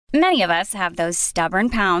Many of us have those stubborn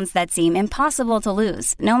pounds that seem impossible to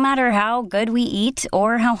lose, no matter how good we eat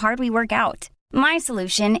or how hard we work out. My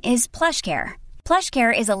solution is PlushCare.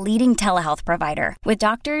 PlushCare is a leading telehealth provider with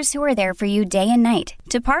doctors who are there for you day and night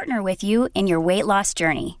to partner with you in your weight loss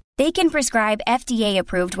journey. They can prescribe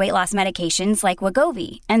FDA-approved weight loss medications like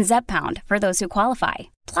Wegovy and Zepbound for those who qualify.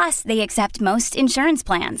 Plus, they accept most insurance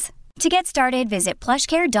plans. To get started, visit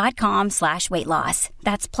plushcare.com/weightloss.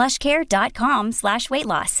 That's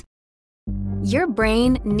plushcare.com/weightloss. Your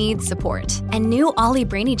brain needs support, and new Ollie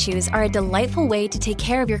Brainy Chews are a delightful way to take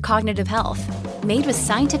care of your cognitive health. Made with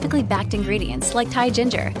scientifically backed ingredients like Thai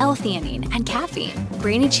ginger, L-theanine, and caffeine,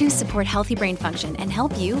 Brainy Chews support healthy brain function and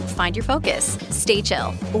help you find your focus, stay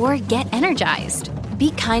chill, or get energized.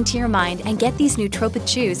 Be kind to your mind and get these nootropic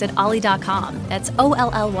chews at ollie.com. That's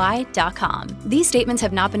OLLY.com. These statements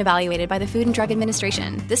have not been evaluated by the Food and Drug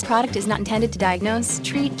Administration. This product is not intended to diagnose,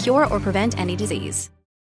 treat, cure, or prevent any disease.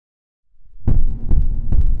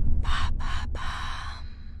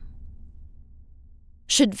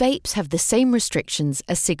 Should vapes have the same restrictions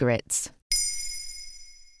as cigarettes?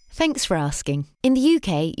 Thanks for asking. In the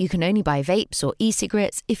UK, you can only buy vapes or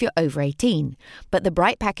e-cigarettes if you're over 18, but the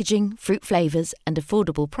bright packaging, fruit flavours and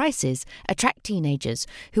affordable prices attract teenagers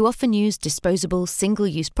who often use disposable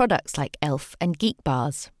single-use products like Elf and Geek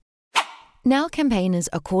bars. Now campaigners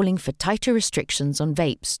are calling for tighter restrictions on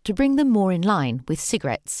vapes to bring them more in line with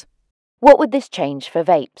cigarettes. What would this change for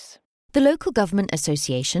vapes? The local government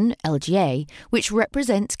association, LGA, which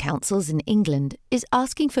represents councils in England, is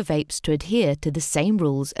asking for vapes to adhere to the same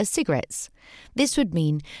rules as cigarettes. This would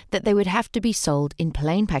mean that they would have to be sold in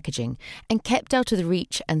plain packaging and kept out of the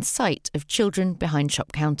reach and sight of children behind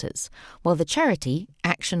shop counters, while the charity,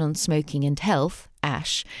 Action on Smoking and Health,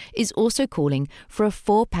 ASH, is also calling for a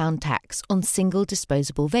 £4 tax on single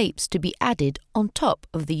disposable vapes to be added on top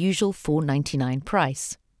of the usual $4.99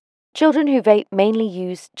 price. Children who vape mainly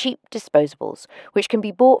use cheap disposables, which can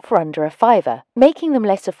be bought for under £5. Making them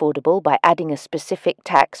less affordable by adding a specific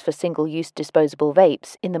tax for single-use disposable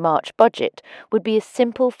vapes in the March budget would be a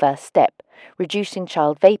simple first step, reducing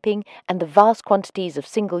child vaping and the vast quantities of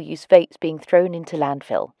single-use vapes being thrown into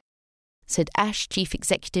landfill, said ASH Chief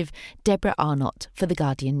Executive Deborah Arnott for The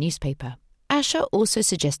Guardian newspaper. ASH are also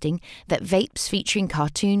suggesting that vapes featuring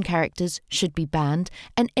cartoon characters should be banned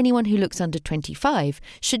and anyone who looks under 25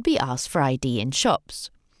 should be asked for ID in shops.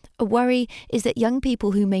 A worry is that young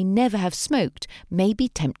people who may never have smoked may be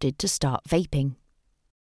tempted to start vaping.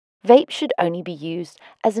 Vapes should only be used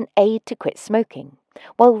as an aid to quit smoking.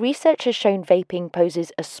 While research has shown vaping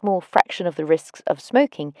poses a small fraction of the risks of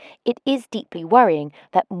smoking, it is deeply worrying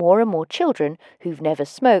that more and more children who've never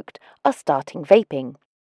smoked are starting vaping,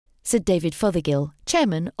 said David Fothergill,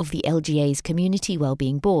 chairman of the LGA's Community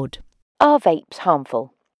Wellbeing Board. Are vapes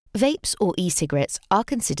harmful? Vapes or e-cigarettes are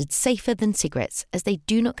considered safer than cigarettes as they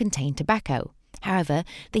do not contain tobacco. However,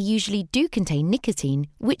 they usually do contain nicotine,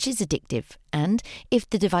 which is addictive, and if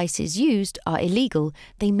the devices used are illegal,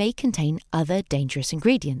 they may contain other dangerous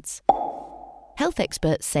ingredients. Health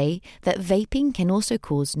experts say that vaping can also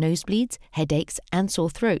cause nosebleeds, headaches, and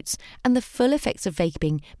sore throats, and the full effects of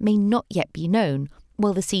vaping may not yet be known,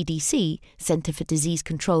 while the CDC, Centre for Disease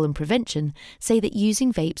Control and Prevention, say that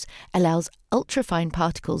using vapes allows ultrafine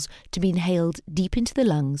particles to be inhaled deep into the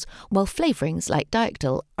lungs, while flavourings like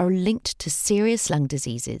Diactyl are linked to serious lung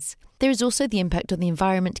diseases. There is also the impact on the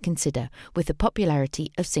environment to consider with the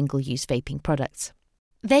popularity of single-use vaping products.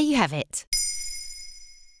 There you have it.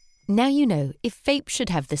 Now you know if vapes should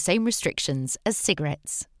have the same restrictions as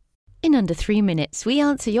cigarettes. In under 3 minutes, we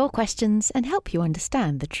answer your questions and help you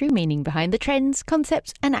understand the true meaning behind the trends,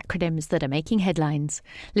 concepts and acronyms that are making headlines.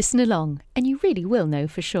 Listen along and you really will know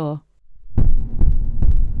for sure.